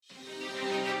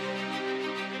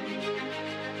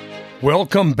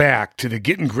Welcome back to the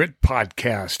Getting Grit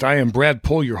podcast. I am Brad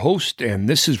Pohl, your host, and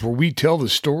this is where we tell the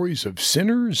stories of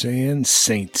sinners and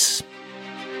saints.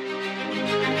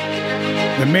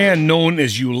 The man known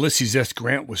as Ulysses S.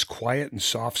 Grant was quiet and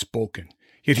soft-spoken,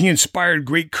 yet he inspired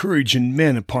great courage in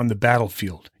men upon the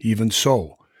battlefield. Even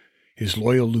so, his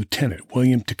loyal lieutenant,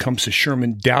 William Tecumseh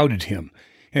Sherman, doubted him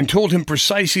and told him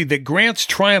precisely that Grant's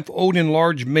triumph owed in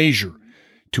large measure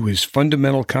to his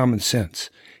fundamental common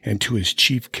sense and to his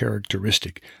chief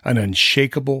characteristic, an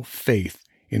unshakable faith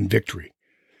in victory.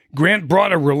 Grant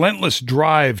brought a relentless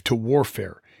drive to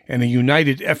warfare and a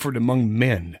united effort among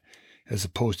men, as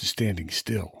opposed to standing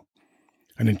still.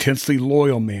 An intensely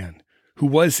loyal man who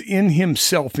was in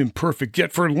himself imperfect,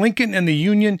 yet for Lincoln and the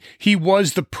Union, he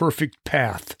was the perfect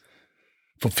path,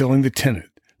 fulfilling the tenet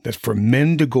that for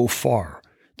men to go far,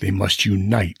 they must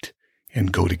unite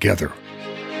and go together.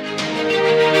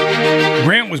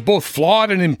 Grant was both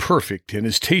flawed and imperfect, and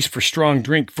his taste for strong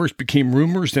drink first became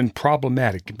rumors, then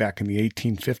problematic back in the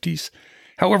 1850s.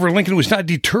 However, Lincoln was not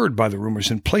deterred by the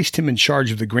rumors and placed him in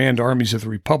charge of the Grand Armies of the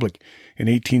Republic in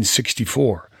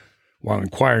 1864, while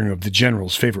inquiring of the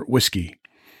general's favorite whiskey.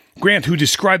 Grant, who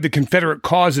described the Confederate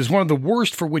cause as one of the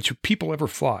worst for which people ever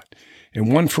fought,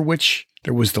 and one for which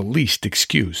there was the least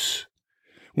excuse.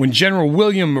 When General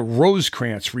William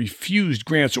Rosecrans refused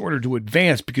Grant's order to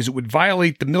advance because it would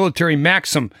violate the military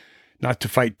maxim not to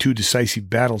fight two decisive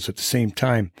battles at the same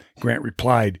time, Grant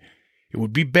replied, "It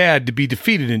would be bad to be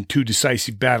defeated in two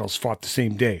decisive battles fought the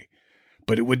same day,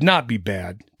 but it would not be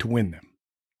bad to win them,"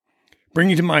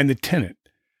 bringing to mind the tenet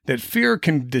that fear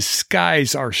can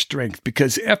disguise our strength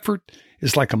because effort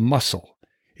is like a muscle.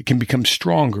 It can become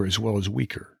stronger as well as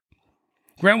weaker.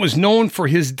 Grant was known for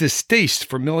his distaste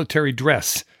for military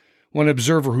dress. One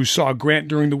observer who saw Grant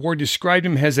during the war described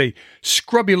him as a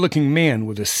scrubby-looking man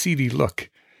with a seedy look.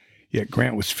 Yet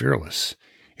Grant was fearless,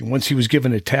 and once he was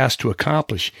given a task to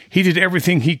accomplish, he did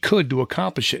everything he could to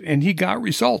accomplish it, and he got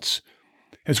results.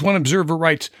 As one observer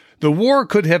writes, "The war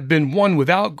could have been won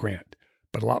without Grant,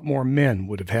 but a lot more men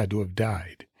would have had to have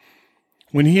died."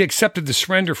 When he accepted the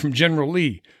surrender from General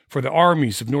Lee for the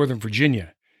armies of Northern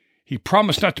Virginia, he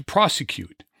promised not to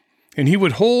prosecute, and he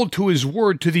would hold to his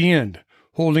word to the end,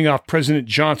 holding off President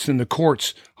Johnson in the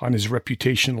courts on his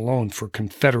reputation alone for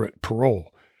Confederate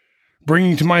parole,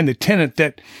 bringing to mind the tenet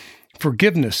that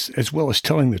forgiveness as well as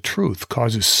telling the truth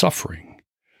causes suffering,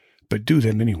 but do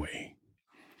them anyway.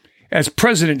 As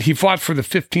president, he fought for the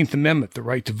 15th Amendment, the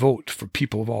right to vote for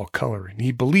people of all color, and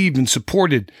he believed and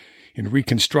supported in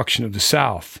Reconstruction of the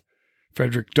South.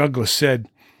 Frederick Douglass said,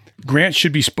 "Grant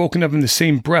should be spoken of in the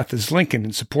same breath as Lincoln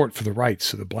in support for the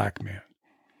rights of the black man."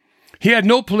 He had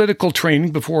no political training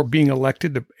before being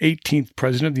elected the 18th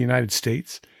President of the United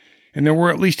States, and there were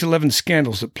at least 11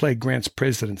 scandals that plagued Grant's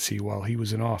presidency while he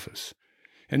was in office.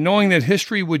 And knowing that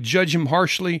history would judge him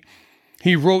harshly,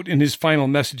 he wrote in his final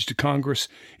message to Congress,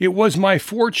 "It was my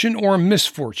fortune or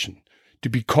misfortune to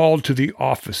be called to the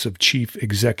office of chief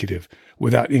executive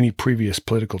without any previous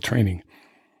political training.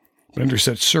 But under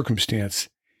such circumstance,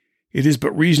 it is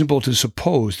but reasonable to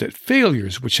suppose that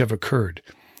failures which have occurred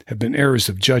have been errors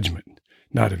of judgment,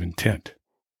 not of intent."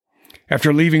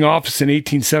 After leaving office in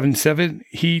 1877,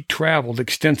 he traveled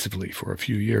extensively for a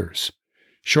few years.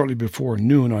 Shortly before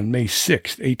noon on May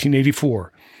 6,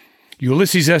 1884,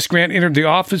 Ulysses S. Grant entered the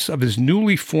office of his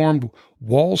newly formed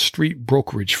Wall Street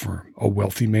brokerage firm, a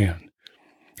wealthy man.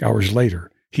 Hours later,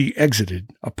 he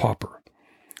exited a pauper.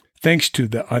 Thanks to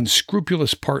the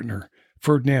unscrupulous partner,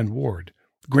 Ferdinand Ward,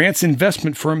 Grant's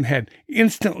investment firm had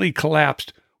instantly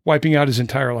collapsed, wiping out his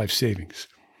entire life savings.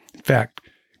 In fact,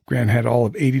 Grant had all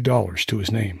of $80 to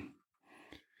his name.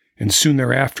 And soon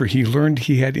thereafter, he learned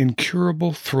he had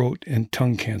incurable throat and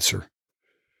tongue cancer.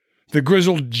 The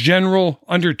grizzled general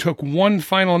undertook one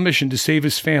final mission to save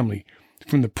his family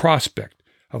from the prospect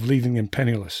of leaving them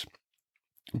penniless,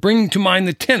 bringing to mind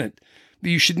the tenet that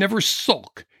you should never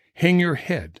sulk, hang your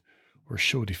head, or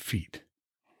show defeat.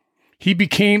 He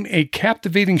became a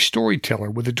captivating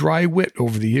storyteller with a dry wit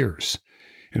over the years,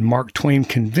 and Mark Twain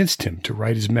convinced him to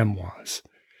write his memoirs.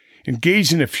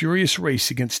 Engaged in a furious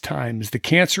race against time as the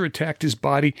cancer attacked his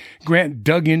body, Grant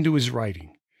dug into his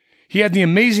writing. He had the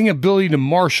amazing ability to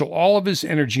marshal all of his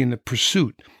energy in the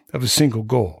pursuit of a single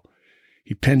goal.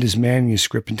 He penned his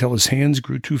manuscript until his hands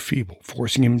grew too feeble,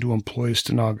 forcing him to employ a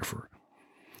stenographer.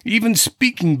 Even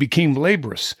speaking became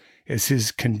laborious as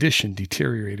his condition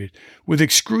deteriorated. With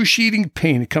excruciating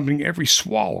pain accompanying every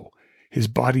swallow, his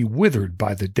body withered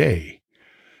by the day.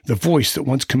 The voice that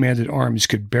once commanded armies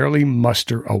could barely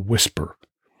muster a whisper.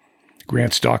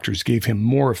 Grant's doctors gave him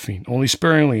morphine, only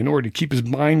sparingly, in order to keep his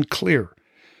mind clear.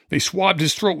 They swabbed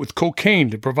his throat with cocaine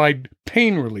to provide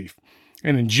pain relief,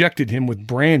 and injected him with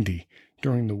brandy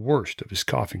during the worst of his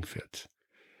coughing fits.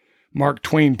 Mark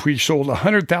Twain pre-sold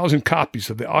 100,000 copies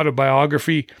of the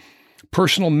autobiography,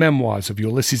 Personal Memoirs of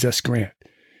Ulysses S. Grant,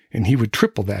 and he would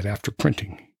triple that after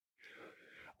printing.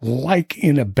 Like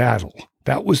in a battle,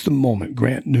 that was the moment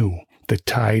Grant knew the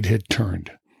tide had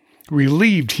turned.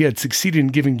 Relieved he had succeeded in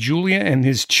giving Julia and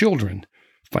his children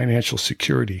financial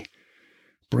security,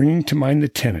 bringing to mind the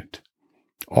tenet,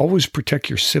 always protect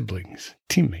your siblings,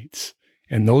 teammates,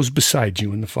 and those beside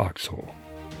you in the foxhole.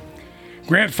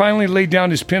 Grant finally laid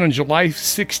down his pen on July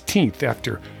 16th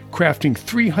after crafting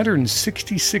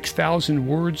 366,000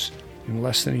 words in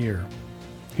less than a year.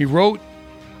 He wrote,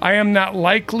 "I am not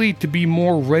likely to be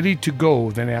more ready to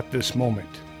go than at this moment."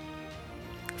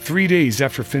 3 days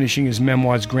after finishing his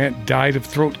memoirs, Grant died of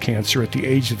throat cancer at the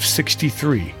age of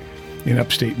 63 in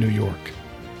upstate New York.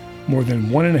 More than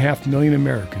 1.5 million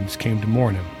Americans came to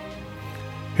mourn him.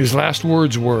 His last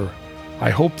words were,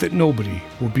 "I hope that nobody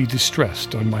will be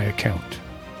distressed on my account."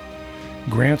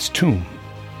 Grant's tomb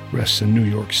rests in New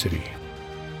York City.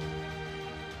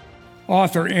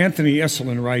 Author Anthony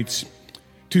Esolen writes,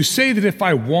 "To say that if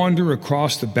I wander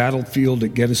across the battlefield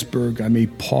at Gettysburg, I may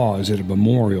pause at a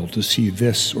memorial to see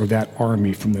this or that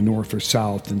army from the north or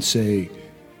south and say,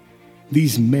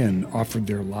 'These men offered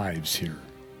their lives here.'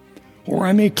 Or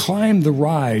I may climb the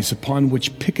rise upon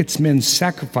which Pickett's men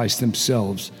sacrificed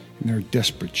themselves in their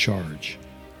desperate charge.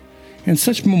 And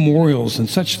such memorials and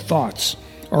such thoughts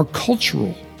are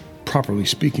cultural, properly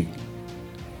speaking.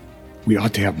 We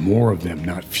ought to have more of them,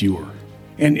 not fewer,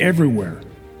 and everywhere,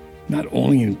 not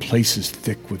only in places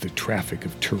thick with the traffic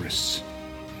of tourists.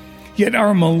 Yet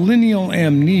our millennial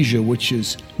amnesia, which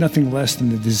is nothing less than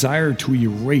the desire to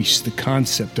erase the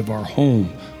concept of our home,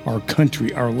 our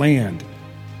country, our land,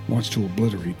 wants to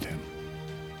obliterate them.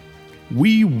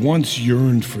 We once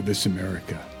yearned for this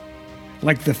America.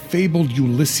 Like the fabled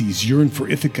Ulysses yearned for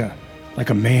Ithaca,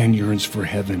 like a man yearns for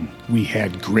heaven, we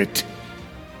had grit.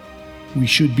 We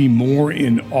should be more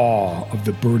in awe of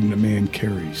the burden a man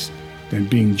carries than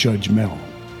being judgmental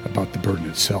about the burden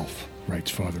itself,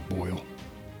 writes Father Boyle.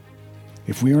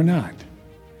 If we are not,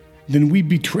 then we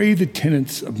betray the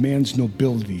tenets of man's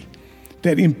nobility,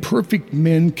 that imperfect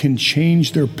men can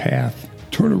change their path,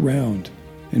 turn around,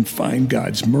 and find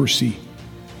God's mercy,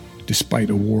 despite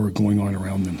a war going on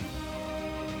around them.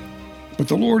 But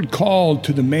the Lord called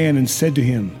to the man and said to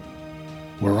him,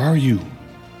 'Where are you?'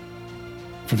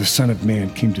 For the Son of Man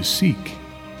came to seek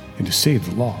and to save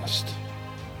the lost."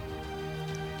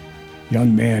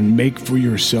 Young man, make for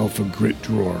yourself a grit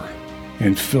drawer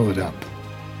and fill it up.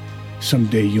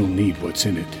 Someday you'll need what's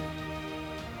in it.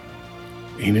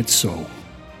 Ain't it so?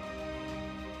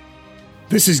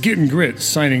 This is Getting Grit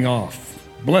signing off.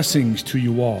 Blessings to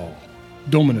you all.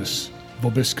 Dominus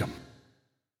Vobiscum.